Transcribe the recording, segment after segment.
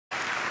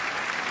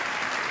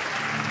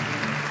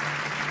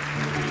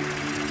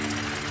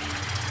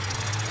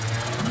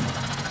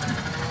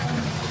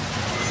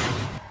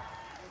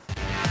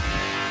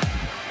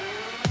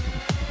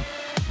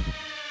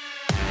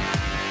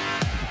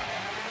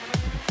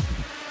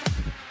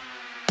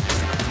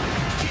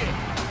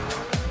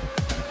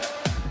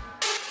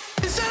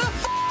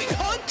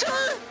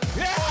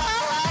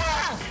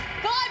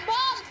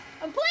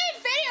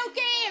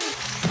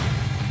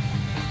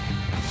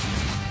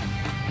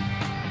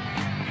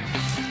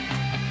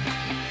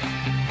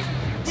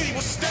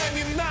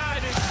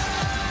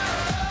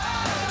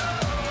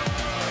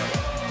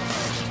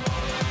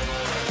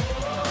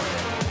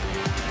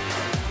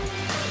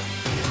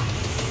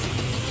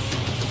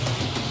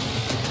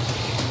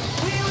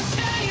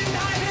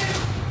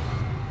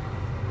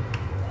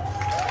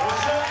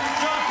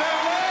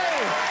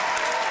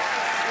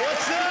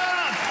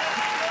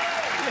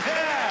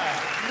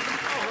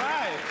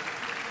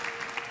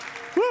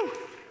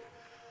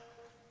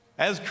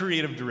as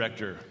creative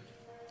director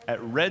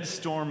at Red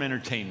Storm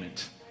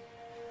Entertainment,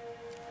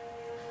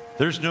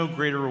 there's no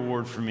greater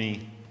reward for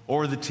me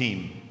or the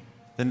team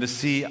than to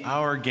see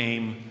our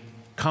game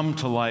come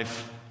to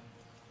life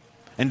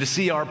and to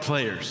see our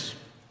players,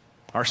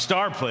 our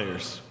star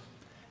players,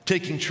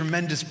 taking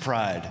tremendous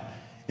pride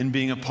in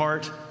being a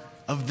part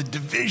of the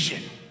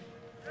Division.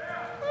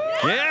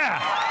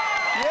 Yeah.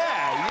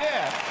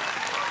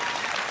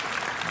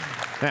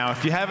 Now,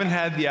 if you haven't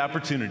had the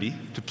opportunity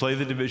to play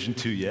the Division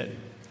 2 yet,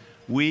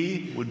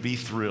 we would be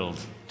thrilled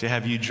to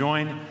have you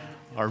join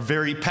our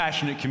very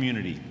passionate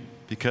community,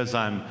 because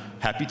I'm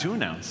happy to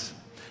announce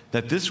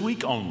that this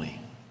week only,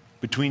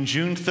 between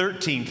June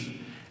 13th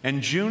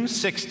and June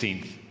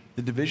 16th,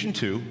 the Division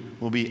 2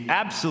 will be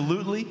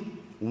absolutely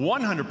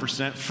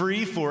 100%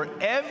 free for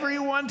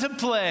everyone to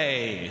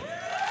play.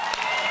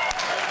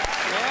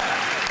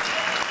 Yeah.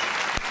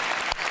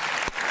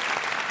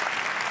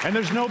 And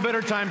there's no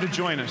better time to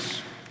join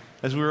us,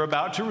 as we're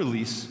about to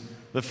release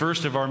the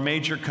first of our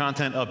major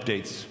content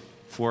updates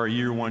for our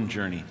Year 1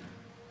 journey.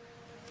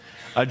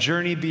 A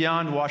journey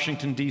beyond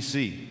Washington,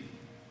 D.C.,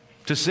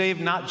 to save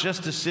not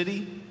just a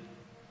city,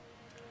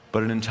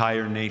 but an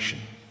entire nation.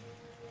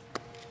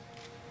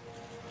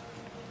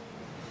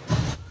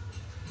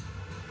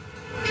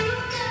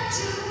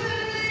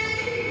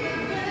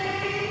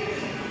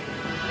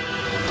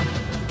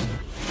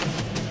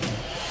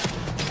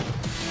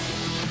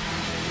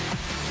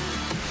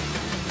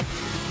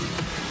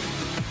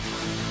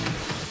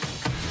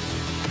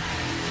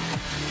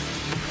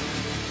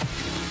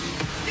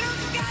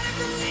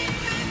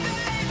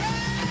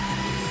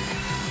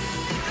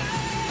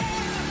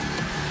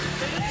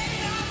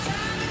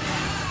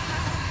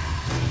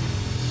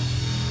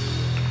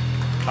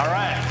 All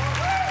right.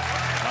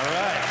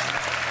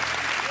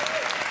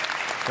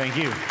 Thank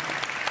you.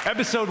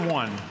 Episode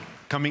 1,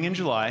 coming in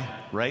July,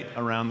 right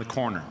around the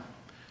corner.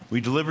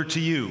 We deliver to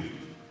you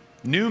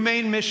new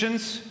main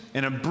missions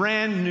and a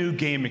brand new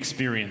game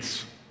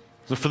experience.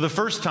 So for the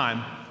first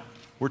time,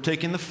 we're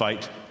taking the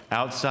fight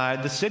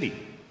outside the city,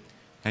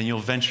 and you'll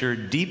venture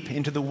deep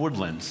into the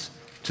woodlands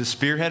to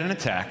spearhead an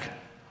attack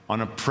on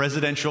a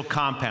presidential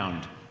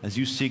compound as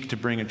you seek to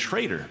bring a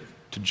traitor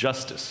to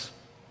justice.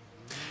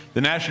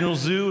 The National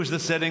Zoo is the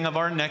setting of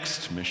our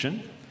next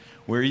mission,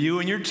 where you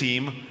and your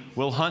team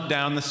will hunt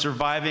down the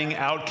surviving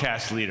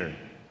outcast leader.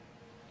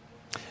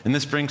 And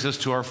this brings us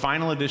to our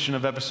final edition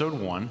of Episode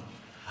 1,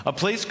 a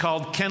place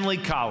called Kenley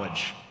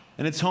College,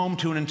 and it's home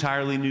to an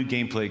entirely new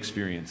gameplay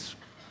experience.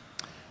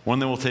 One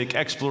that will take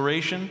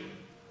exploration,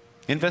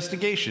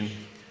 investigation,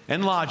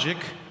 and logic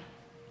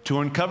to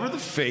uncover the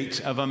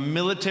fate of a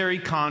military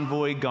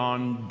convoy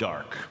gone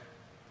dark.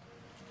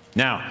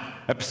 Now,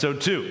 Episode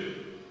 2.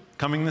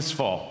 Coming this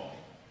fall,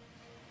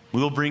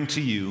 we will bring to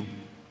you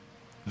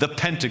the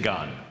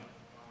Pentagon.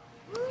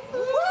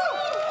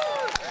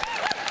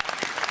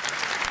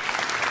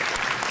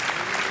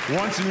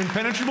 Once an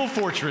impenetrable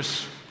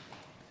fortress,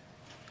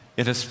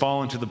 it has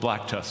fallen to the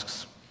Black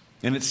Tusks,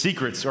 and its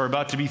secrets are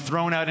about to be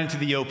thrown out into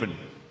the open.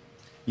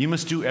 You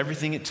must do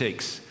everything it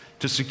takes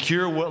to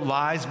secure what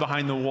lies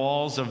behind the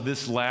walls of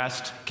this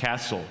last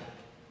castle.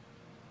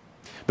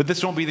 But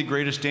this won't be the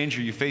greatest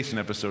danger you face in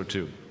Episode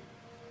 2.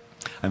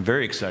 I'm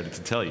very excited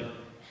to tell you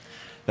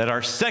that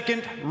our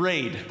second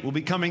raid will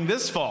be coming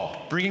this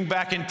fall, bringing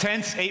back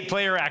intense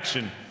 8-player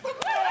action.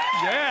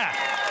 Yeah!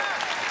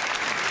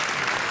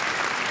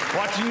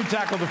 Watching you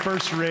tackle the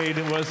first raid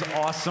was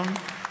awesome,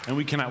 and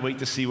we cannot wait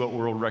to see what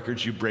world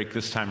records you break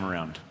this time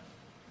around.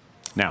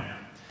 Now,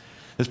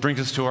 this brings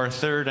us to our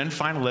third and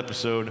final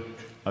episode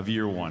of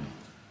Year 1.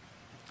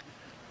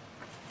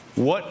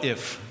 What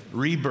if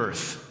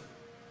rebirth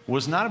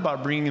was not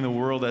about bringing the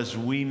world as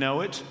we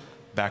know it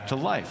back to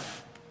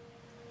life,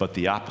 but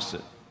the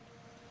opposite?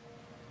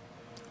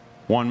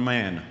 One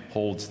man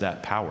holds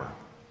that power,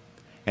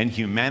 and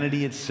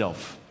humanity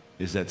itself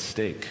is at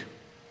stake.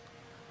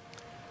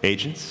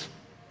 Agents,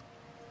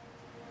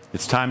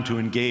 it's time to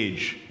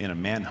engage in a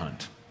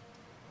manhunt.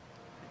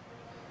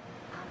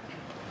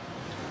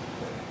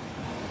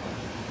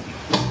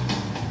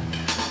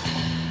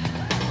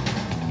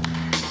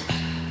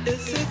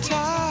 It's the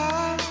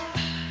time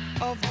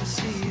of the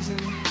season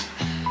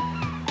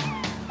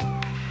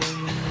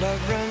when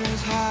love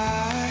runs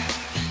high.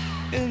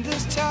 In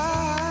this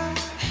time,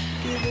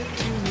 give it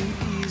to me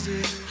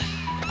easy.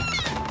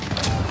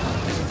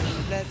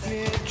 Let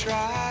me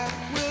try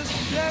with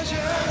pleasure.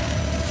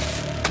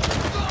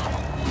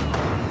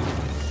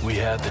 We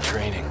had the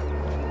training.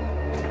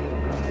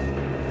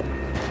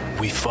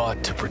 We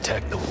fought to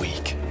protect the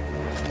weak.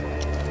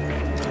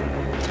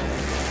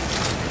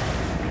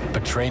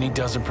 But training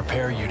doesn't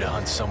prepare you to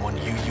hunt someone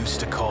you used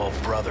to call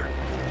brother.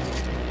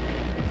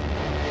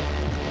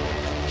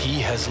 He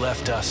has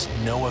left us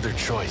no other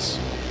choice.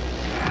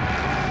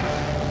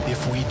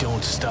 If we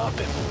don't stop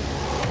him,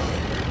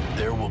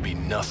 there will be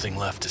nothing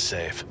left to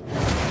save.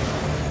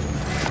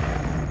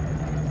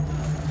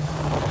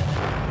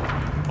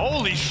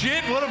 Holy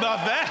shit, what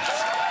about that?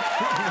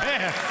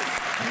 Man.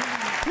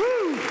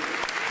 Woo!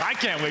 I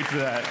can't wait for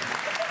that.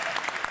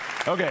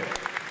 Okay,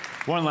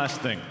 One last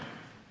thing.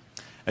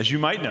 As you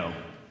might know,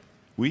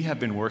 we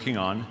have been working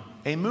on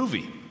a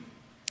movie.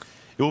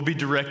 It will be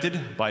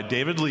directed by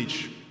David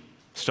Leitch,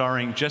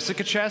 starring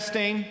Jessica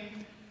Chastain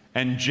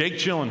and Jake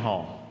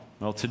Gyllenhaal.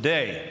 Well,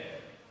 today,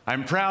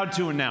 I'm proud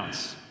to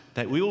announce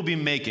that we will be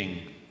making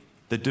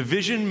the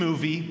Division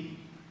movie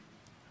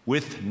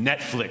with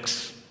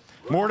Netflix.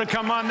 More to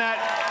come on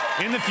that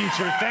in the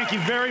future. Thank you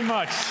very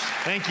much.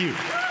 Thank you.